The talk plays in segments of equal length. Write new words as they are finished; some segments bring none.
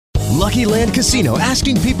Lucky Land Casino,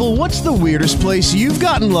 asking people, what's the weirdest place you've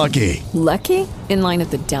gotten lucky? Lucky? In line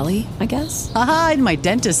at the deli, I guess? Aha, in my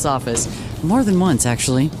dentist's office. More than once,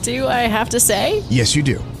 actually. Do I have to say? Yes, you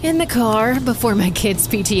do. In the car before my kids'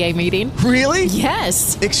 PTA meeting. Really?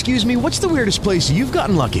 Yes. Excuse me, what's the weirdest place you've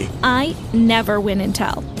gotten lucky? I never win and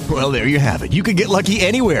tell. Well, there you have it. You can get lucky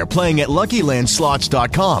anywhere, playing at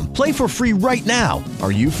LuckyLandSlots.com. Play for free right now.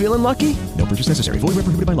 Are you feeling lucky? No purchase necessary. Void where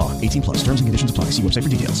prohibited by law. 18 plus. Terms and conditions apply. See website for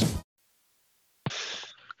details.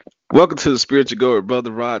 Welcome to the Spiritual Go with Brother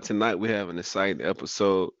Rod. Tonight we have an exciting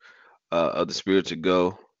episode of the Spiritual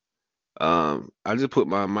Go. I just put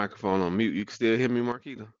my microphone on mute. You can still hear me,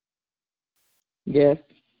 Marquita? Yes.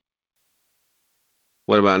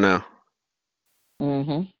 What about now?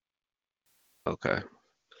 Mm-hmm. Okay.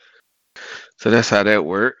 So that's how that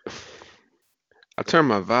worked. I turned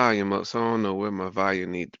my volume up, so I don't know where my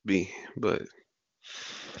volume needs to be. But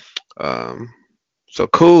so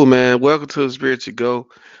cool, man. Welcome to the Spiritual Go.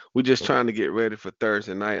 We're just trying to get ready for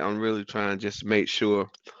Thursday night. I'm really trying to just make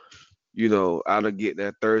sure, I'll get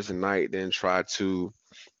that Thursday night, then try to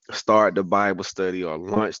start the Bible study or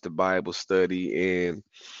launch the Bible study. And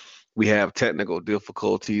we have technical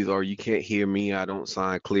difficulties, or you can't hear me. I don't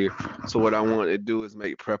sound clear. So what I want to do is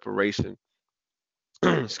make preparation,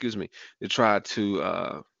 excuse me, to try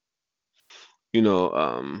to,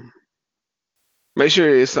 make sure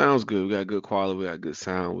it sounds good. We got good quality. We got good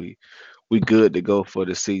sound. We good to go for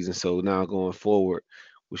the season. So now going forward,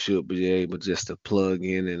 we should be able just to plug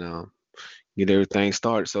in and get everything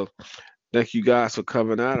started. So thank you guys for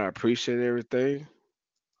coming out. I appreciate everything.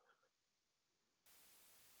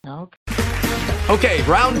 Okay,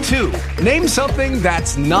 round two. Name something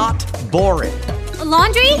that's not boring. A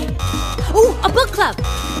laundry? Ooh, a book club.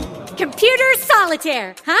 Computer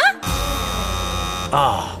solitaire, huh?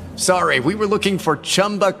 Ah, sorry, we were looking for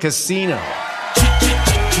Chumba Casino.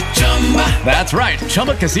 That's right,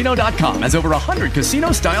 ChumbaCasino.com has over 100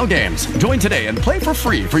 casino-style games. Join today and play for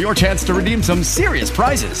free for your chance to redeem some serious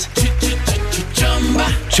prizes.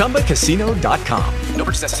 ChumbaCasino.com. No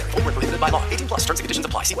purchase necessary. Void where prohibited by law. 18 plus. Terms and conditions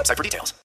apply. See website for details.